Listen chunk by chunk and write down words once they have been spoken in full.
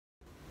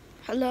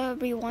Hello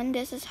everyone,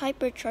 this is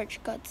Hypercharged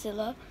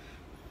Godzilla.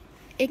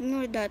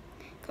 Ignore that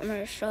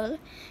commercial.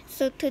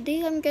 So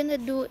today I'm gonna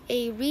do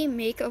a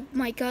remake of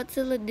my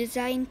Godzilla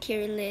design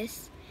tier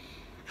list.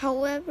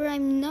 However,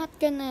 I'm not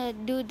gonna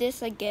do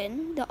this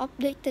again. The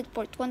updated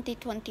for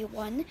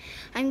 2021.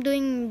 I'm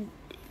doing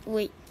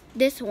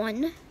this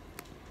one.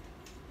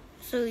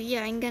 So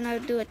yeah, I'm gonna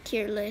do a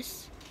tier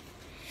list.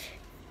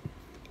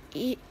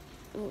 It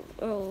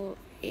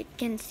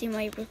can see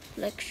my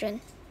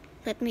reflection.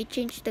 Let me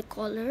change the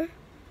color.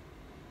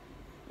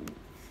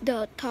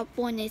 The top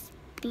one is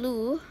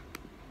blue.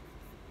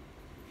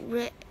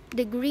 Red,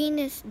 the green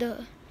is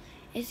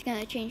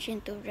gonna change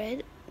into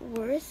red.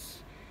 Worse.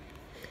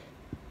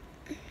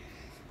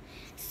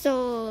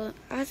 So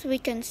as we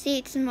can see,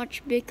 it's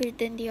much bigger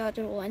than the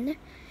other one.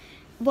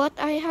 But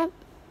I'm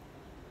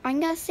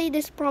gonna say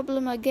this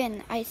problem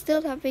again. I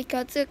still have a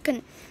Godzilla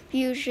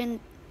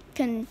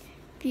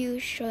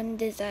confusion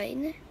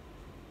design.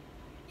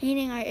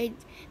 Meaning I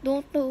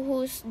don't know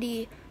who's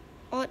the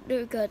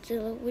other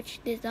Godzilla, which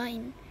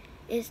design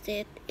is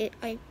it?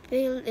 I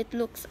feel it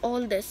looks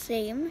all the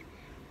same.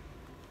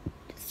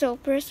 So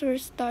first we'll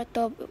start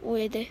up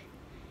with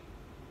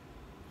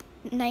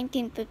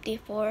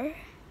 1954.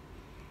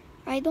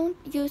 I don't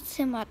use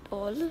him at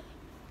all,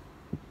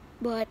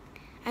 but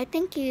I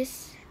think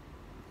he's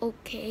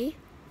okay.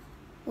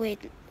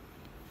 Wait,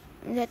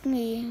 I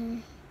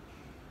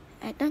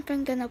think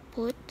I'm gonna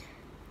put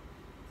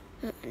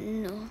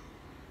no,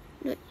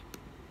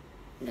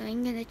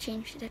 I'm gonna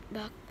change that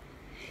back.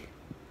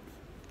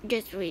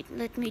 Just wait,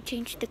 let me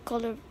change the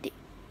color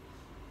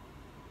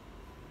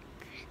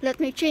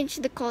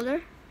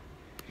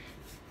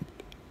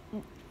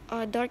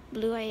dark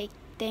blue, I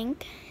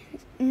think.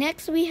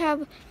 Next we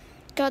have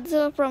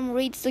Godzilla from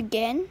Raids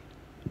Again.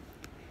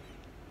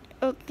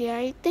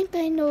 Okay, I think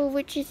I know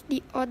which is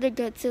the other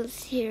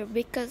Godzillas here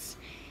because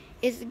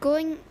it's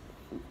going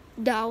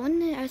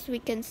down as we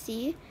can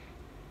see.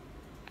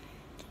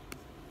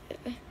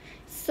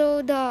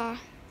 So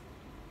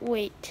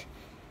wait,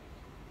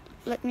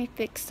 let me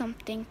fix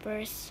something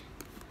first.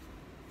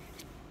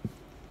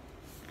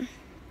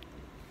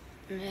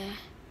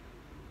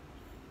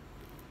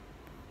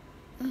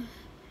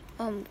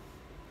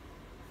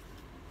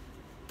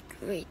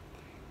 Wait,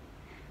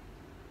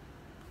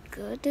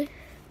 good.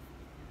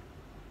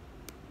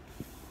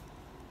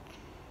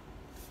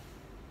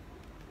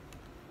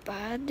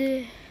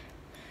 Bad.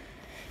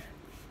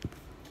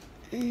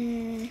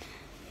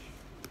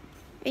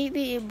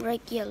 Maybe a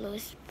bright yellow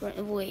is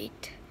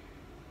wait.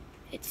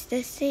 It's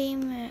the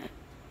same.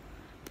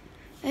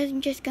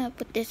 I'm just gonna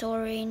put this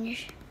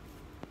orange.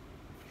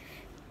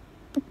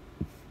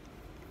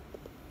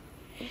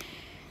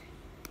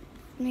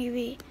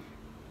 Maybe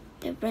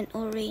different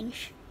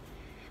orange.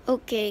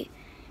 Okay.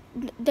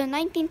 The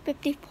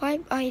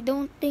 1955, I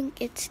don't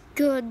think it's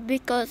good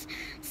because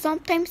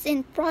sometimes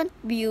in front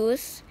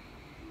views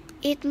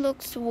it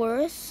looks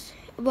worse,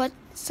 but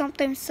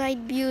sometimes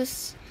side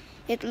views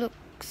it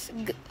looks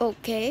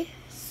okay.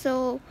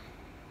 So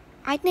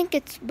I think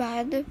it's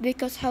bad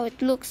because how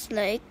it looks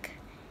like.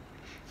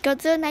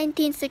 Godzilla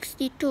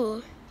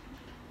 1962.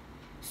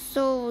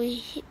 So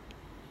he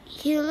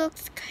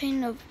looks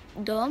kind of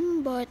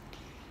dumb, but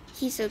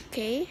he's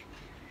okay.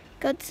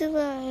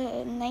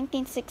 Godzilla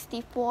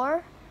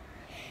 1964.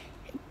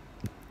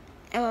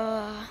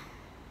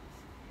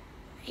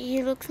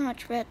 He looks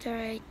much better,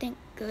 I think.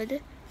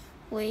 Good.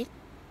 Wait,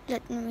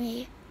 let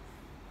me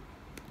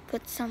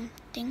put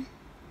something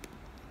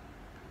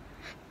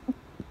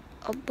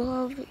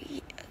above.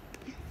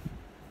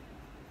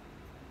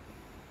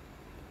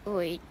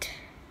 Wait.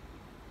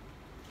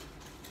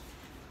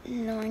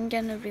 No, I'm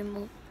gonna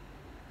remove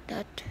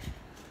that.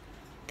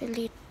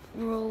 Delete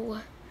row.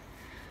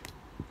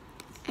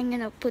 I'm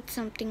gonna put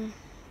something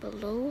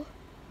below.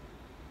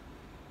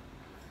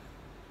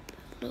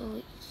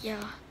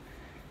 Yeah.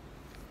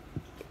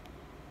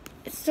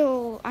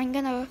 So I'm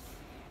gonna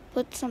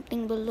put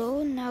something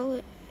below.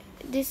 Now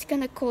this is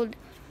gonna called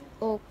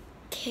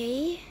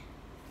okay.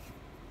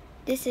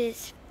 This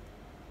is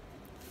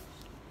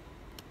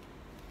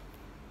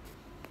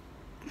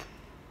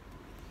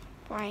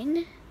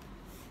fine.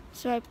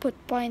 So I put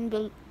fine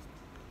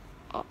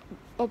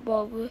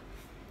above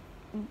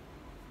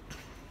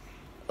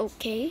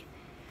okay.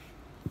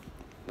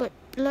 But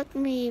let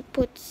me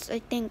put, I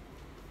think,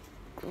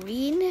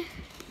 green.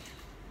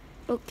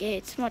 Okay,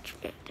 it's much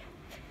better.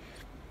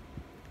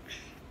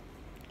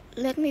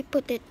 Let me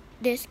put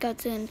this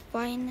Godzilla in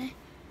fine.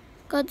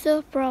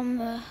 Godzilla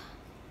from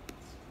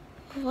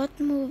what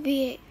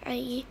movie?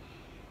 I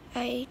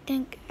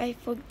think I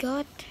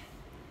forgot.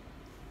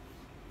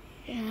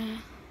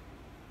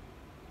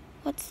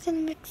 What's the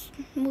next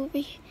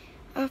movie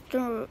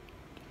after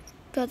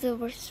Godzilla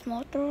vs.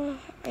 Mothra?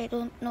 I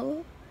don't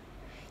know.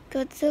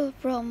 Godzilla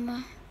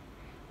from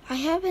I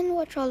haven't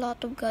watched a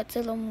lot of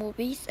Godzilla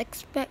movies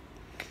except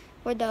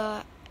for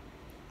the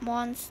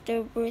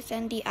MonsterVerse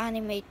and the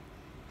anime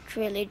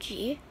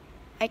trilogy.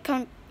 I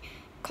count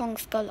Kong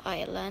Skull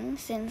Island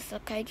since the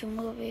kaiju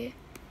movie.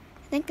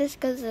 think this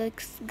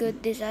Godzilla's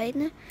good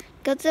design.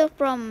 Godzilla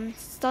from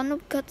Son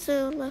of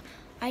Godzilla.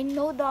 I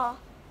know the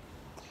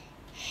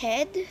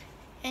head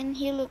and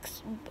he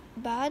looks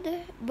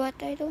bad, but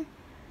I don't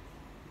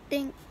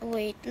think.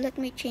 Wait, let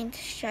me change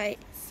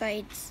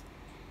sides.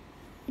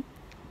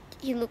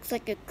 He looks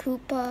like a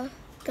Koopa.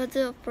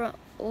 Godzilla from.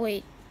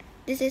 Wait,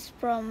 this is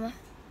from.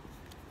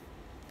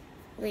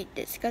 Wait,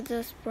 this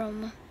Godzilla's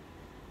from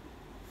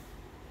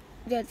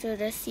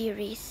Godzilla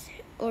series,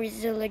 or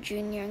Zilla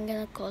Jr. I'm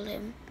gonna call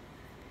him.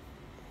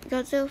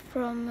 Godzilla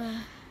from.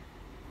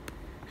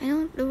 I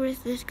don't know where's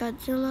this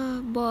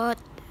Godzilla, but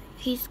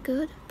he's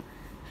good.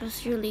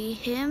 It's really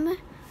him,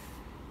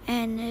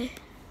 and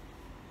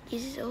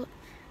he's.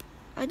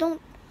 I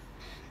don't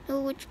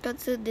know which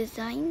Godzilla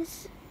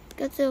designs.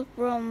 Godzilla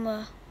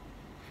from.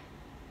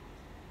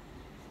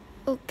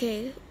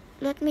 Okay,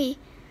 let me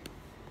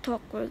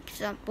talk. For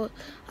example,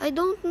 I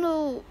don't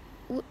know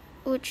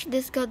which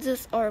these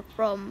Godzillas are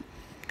from.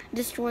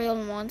 Destroy All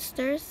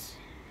Monsters.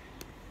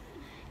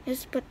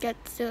 Just put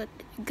Godzilla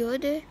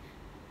good.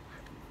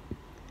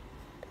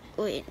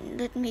 Wait,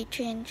 let me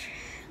change.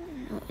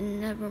 No,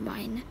 never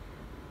mind.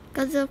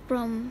 Godzilla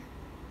from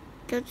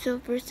Godzilla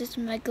vs.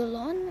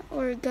 Megalon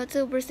or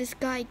Godzilla vs.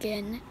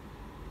 Gigan.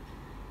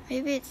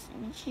 Maybe it's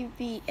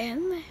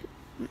GBM.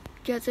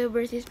 Godzilla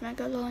vs.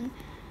 Megalon.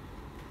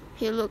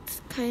 He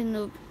looks kind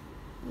of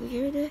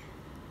weird.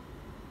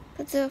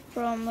 Godzilla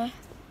from. I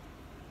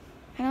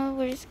don't know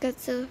where it's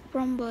Godzilla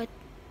from, but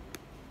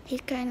he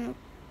kind of.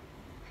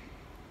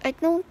 I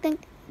don't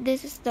think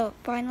this is the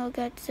final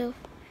Godzilla.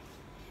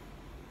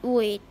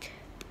 Wait.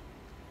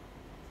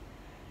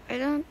 I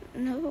don't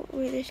know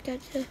where this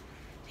Godzilla.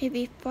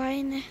 Maybe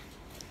fine.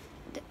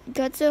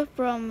 Godzilla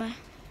from.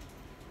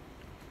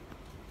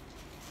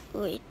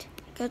 Wait.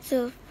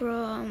 Godzilla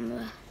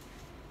from.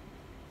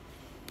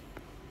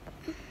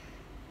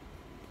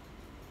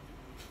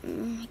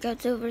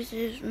 Godzilla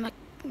versus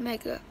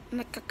Mecha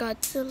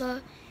Godzilla.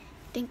 I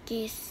think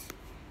he's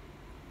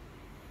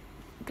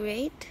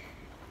great.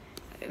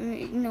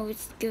 No,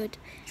 it's good.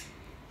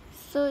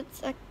 So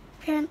it's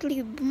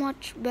apparently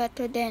much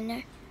better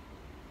than.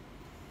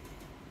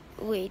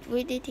 Wait,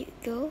 where did he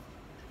go?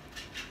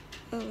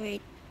 Oh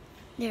wait,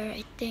 there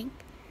I think.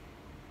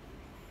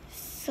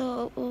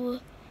 So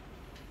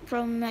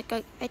from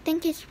Mecha, I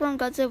think he's from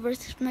Godzilla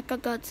vs. Mecha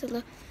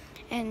Godzilla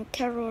and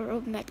Terror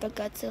of Mecha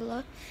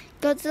Godzilla.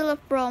 Godzilla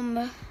from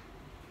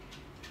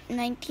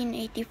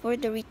 1984,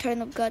 The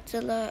Return of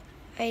Godzilla.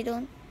 I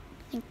don't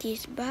think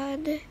he's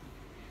bad,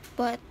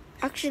 but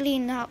actually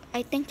now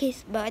I think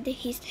he's bad.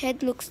 His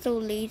head looks so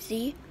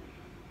lazy.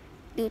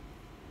 Dude,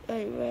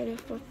 I rather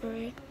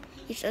prefer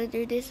his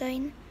other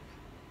design.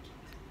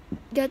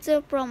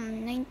 Godzilla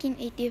from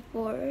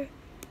 1984.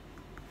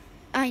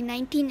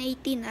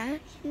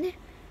 1989.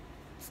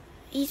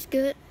 He's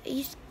good.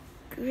 He's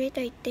great,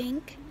 I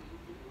think.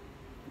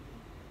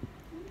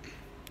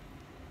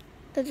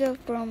 Godzilla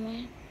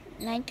from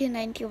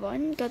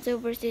 1991. Godzilla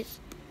versus.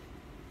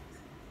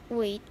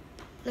 Wait,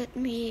 let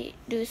me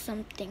do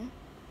something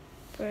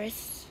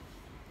first.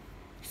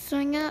 So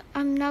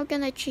I'm now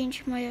gonna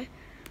change my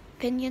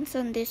opinions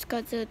on this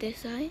Godzilla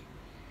design.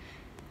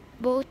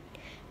 Both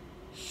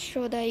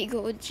Shodai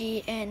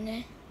Goji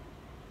and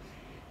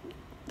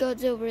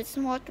Godzilla vs.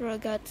 Mothra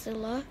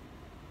Godzilla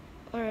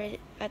are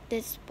at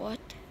this spot.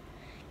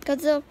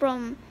 Godzilla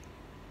from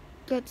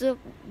Godzilla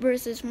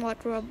vs.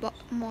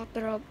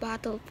 Mothra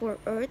Battle for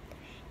Earth.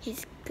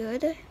 He's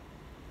good.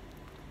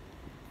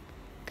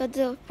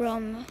 Godzilla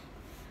from,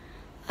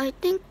 I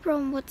think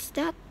from what's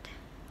that?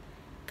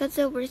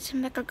 Godzilla vs.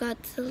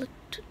 Mechagodzilla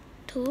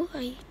 2,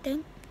 I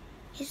think.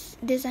 His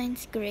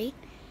design's great.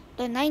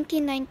 The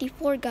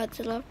 1994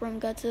 Godzilla from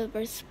Godzilla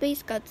vs.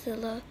 Space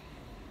Godzilla.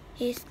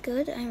 He's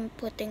good.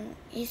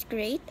 He's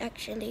great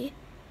actually.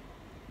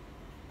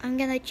 I'm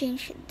gonna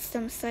change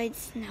some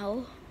sides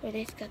now for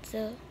this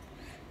Godzilla.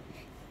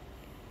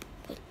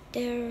 But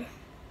there.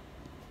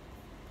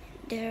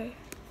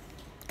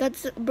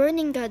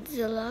 Burning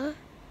Godzilla.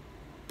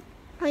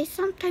 I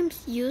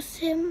sometimes use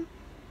him.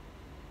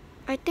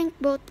 I think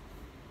both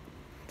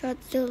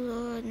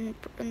Godzilla in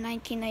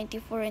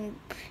 1994 and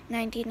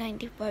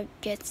 1995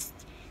 gets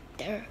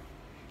there.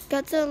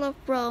 Godzilla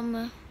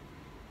from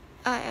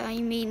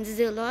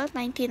Zilla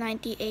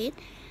 1998.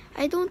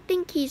 I don't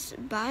think he's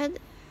bad.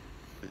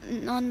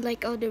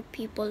 Unlike other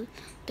people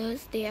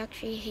does, they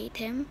actually hate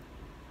him.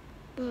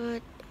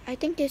 But I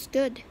think he's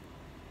good.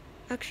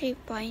 Actually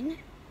fine.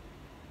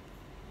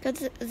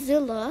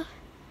 Godzilla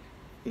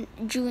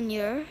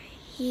Jr.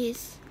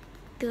 He's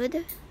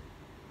good.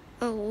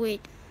 Oh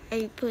wait,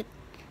 I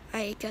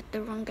got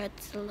the wrong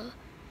Godzilla.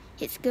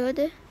 It's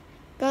good.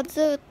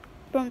 Godzilla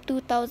from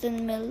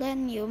 2000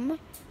 Millennium.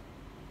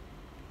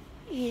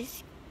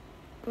 He's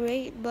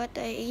great, but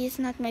he's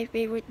not my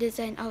favorite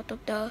design out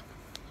of the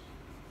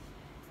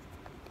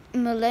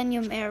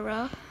Millennium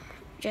era.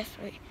 Just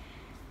wait.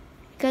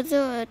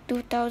 Godzilla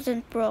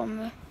 2000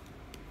 from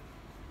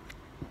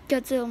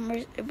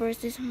Godzilla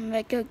vs.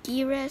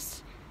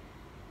 Megaguirus.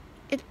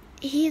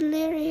 He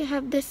literally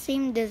have the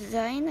same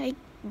design, I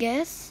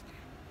guess,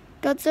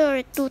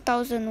 Godzilla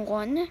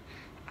 2001.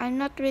 I'm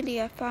not really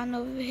a fan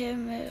of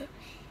him.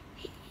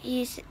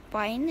 He's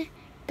fine.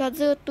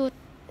 Godzilla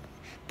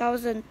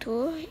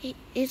 2002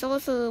 is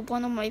also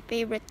one of my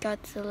favorite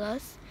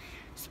Godzillas,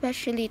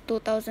 especially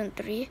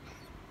 2003.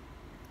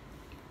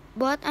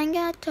 But I'm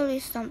gonna tell you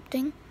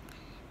something.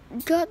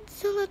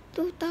 Godzilla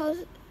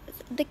 2000,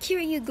 the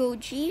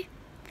Kiryu-Goji,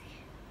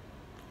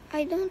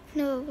 I don't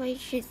know if I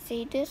should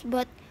say this,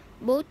 but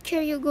both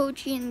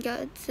Kiryu-Goji and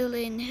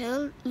Godzilla in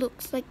Hell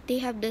looks like they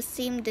have the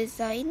same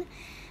design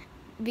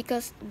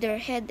because their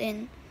head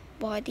and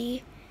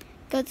body.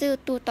 Godzilla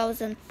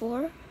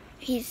 2004,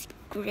 he's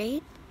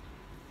great.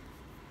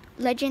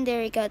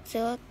 Legendary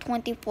Godzilla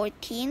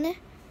 2014,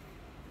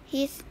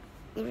 he's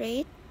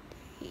great.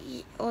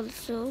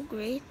 Also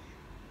great.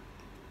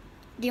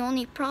 The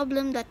only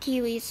problem that he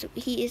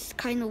is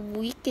kind of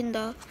weak in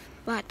the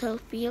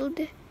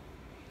battlefield.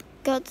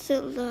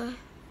 Godzilla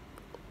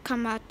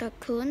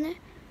Kamata-kun,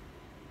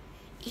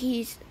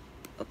 he's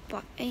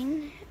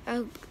fine,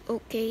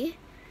 okay.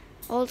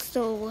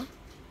 Also,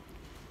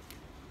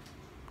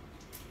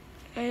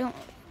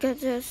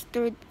 Godzilla's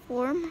third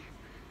form,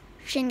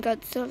 Shin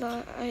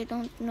Godzilla, I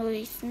don't know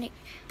his name.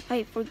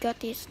 I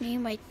forgot his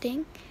name, I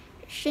think.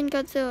 Shin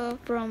Godzilla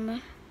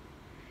from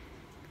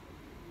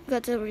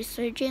Godzilla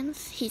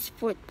Resurgence, his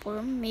fourth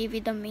form, maybe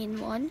the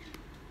main one.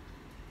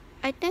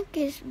 I think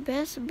he's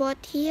best, but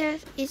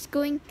is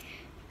going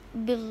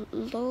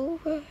below.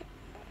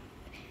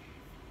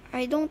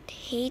 I don't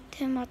hate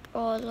him at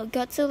all.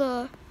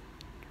 Godzilla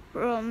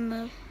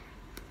from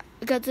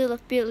Godzilla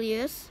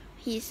Filius,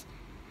 he's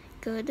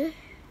good.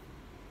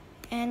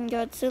 And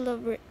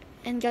Godzilla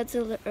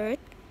Earth,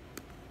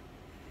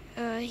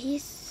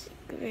 he's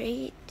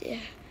great.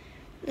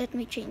 Let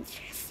me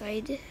change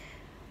side.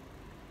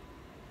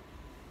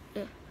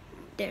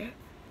 There.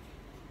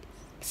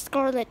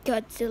 Scarlet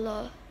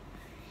Godzilla,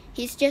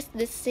 he's just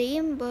the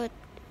same, but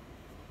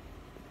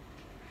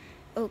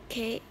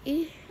okay,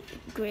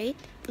 great.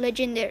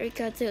 Legendary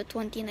Godzilla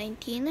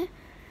 2019,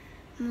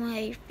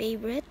 my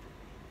favorite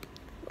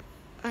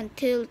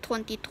until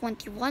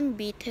 2021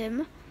 beat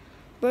him.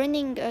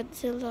 Burning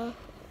Godzilla,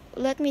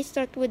 let me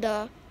start with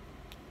a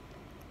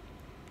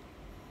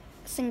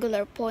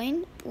singular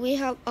point. We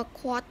have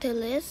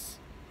Aquatilis,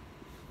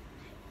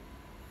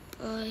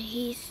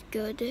 he's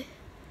good.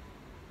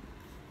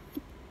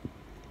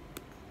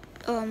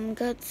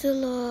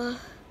 Godzilla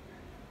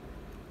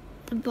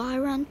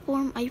Byron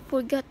form, I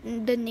forgot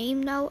the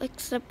name now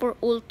except for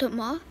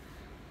Ultima.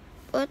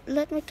 But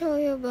let me tell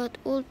you about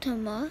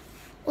Ultima.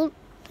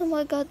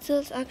 Ultima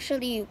Godzilla's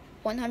actually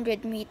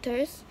 100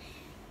 meters.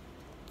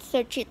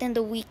 Search it in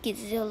the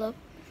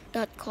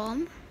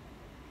wikizilla.com.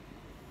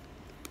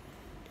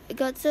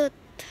 Godzilla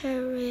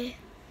Terratis,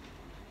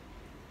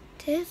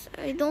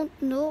 I don't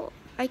know.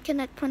 I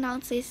cannot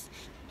pronounce his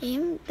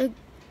name.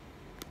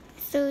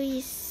 So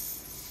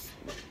he's,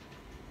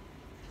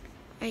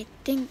 I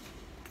think,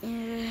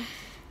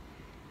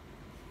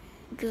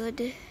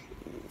 good.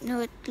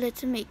 No,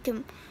 let's make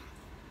him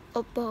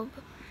above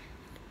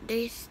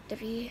these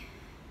three.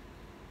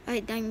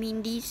 I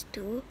mean these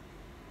two.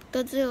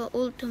 Godzilla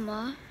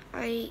Ultima,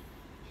 I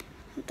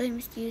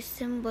sometimes use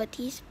him, but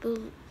he's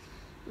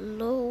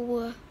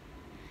below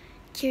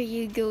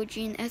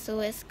Kiryu-Goji and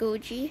SOS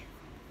Goji.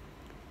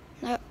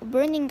 Now,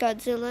 Burning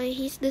Godzilla,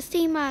 he's the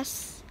same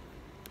as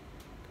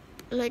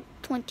like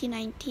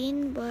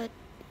 2019, but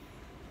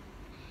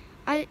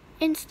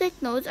in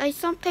stick notes, I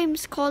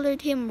sometimes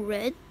colored him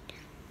red.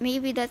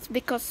 Maybe that's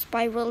because his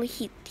spiral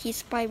heat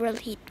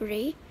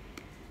ray.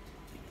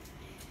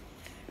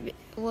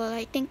 Well,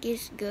 I think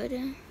it's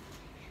good.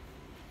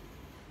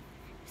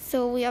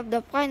 So we have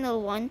the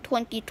final one,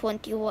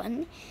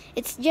 2021.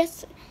 It's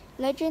just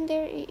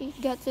Legendary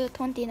Godzilla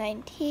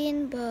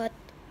 2019, but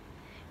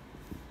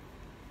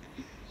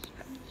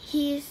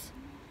he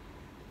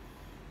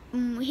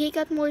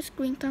got more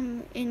screen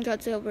time in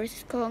Godzilla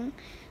vs. Kong.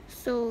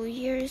 So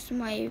it's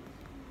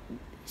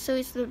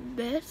the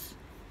best.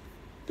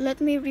 Let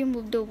me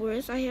remove the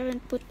words. I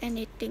haven't put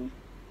anything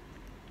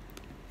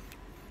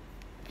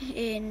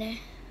in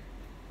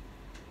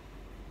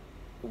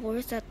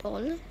words at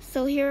all.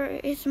 So here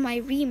is my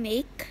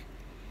remake.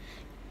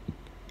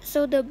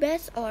 So the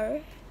best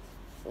are,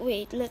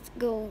 wait, let's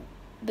go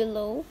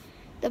below.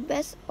 The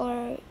best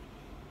are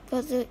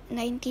Godzilla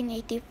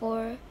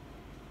 1984,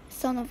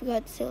 Son of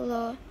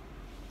Godzilla,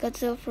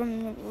 Godzilla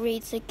from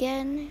Raids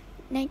Again,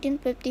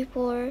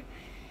 1954,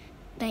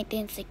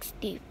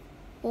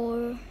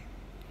 1964,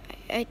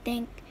 I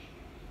think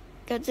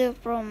Godzilla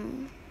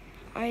from,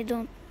 I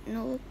don't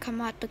know,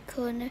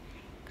 Kamata-kun,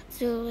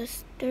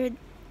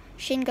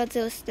 Shin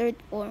Godzilla's third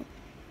form,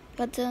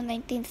 Godzilla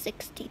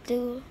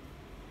 1962,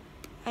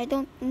 I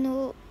don't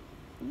know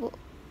both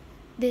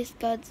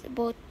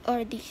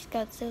are these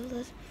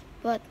Godzillas,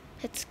 but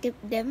let's skip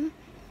them.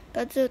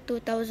 Godzilla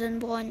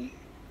 2001,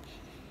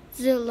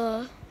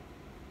 Zilla,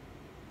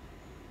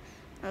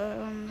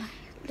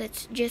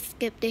 let's just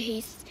skip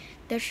the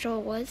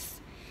Showas.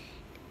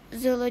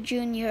 Zilla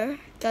Jr.,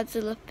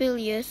 Godzilla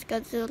Filius,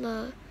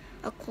 Godzilla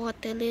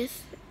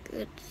Aquatilis,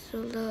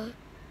 Godzilla.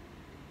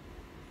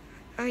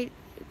 I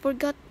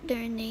forgot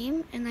their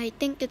name, and I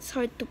think it's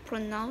hard to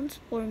pronounce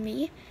for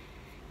me.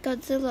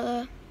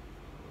 Godzilla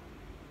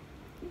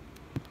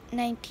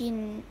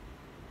 1989,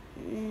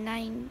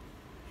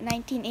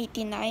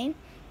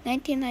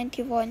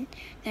 1991,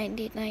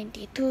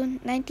 1992,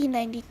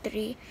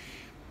 1993,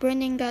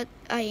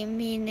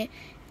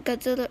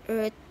 Godzilla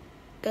Earth,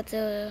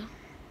 Godzilla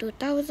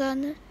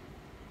 2000,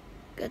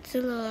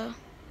 Godzilla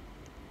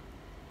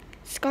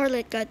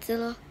Scarlet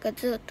Godzilla,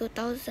 Godzilla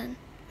 2000.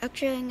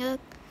 Actually, I'm gonna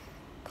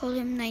call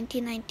him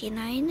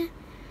 1999.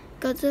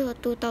 Godzilla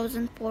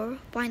 2004,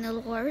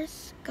 Final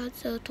Wars,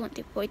 Godzilla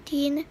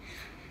 2014.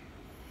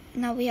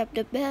 Now we have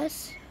the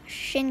best,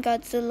 Shin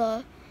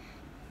Godzilla,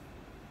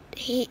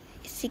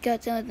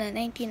 Godzilla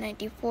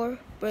 1994,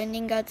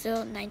 Burning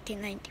Godzilla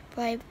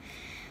 1995,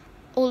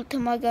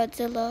 Ultima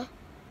Godzilla,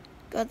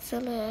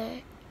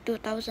 Godzilla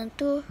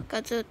 2002,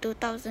 Godzilla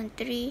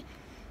 2003,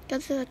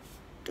 Godzilla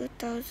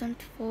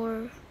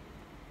 2004,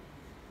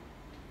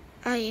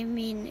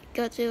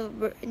 Godzilla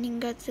Burning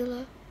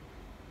Godzilla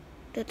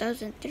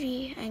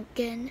 2003,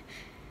 again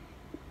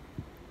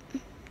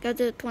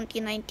Godzilla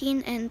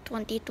 2019 and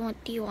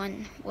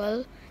 2021.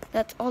 Well,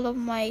 that's all of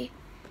my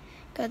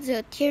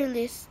Godzilla tier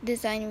list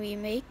design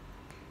remake.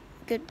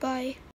 Goodbye.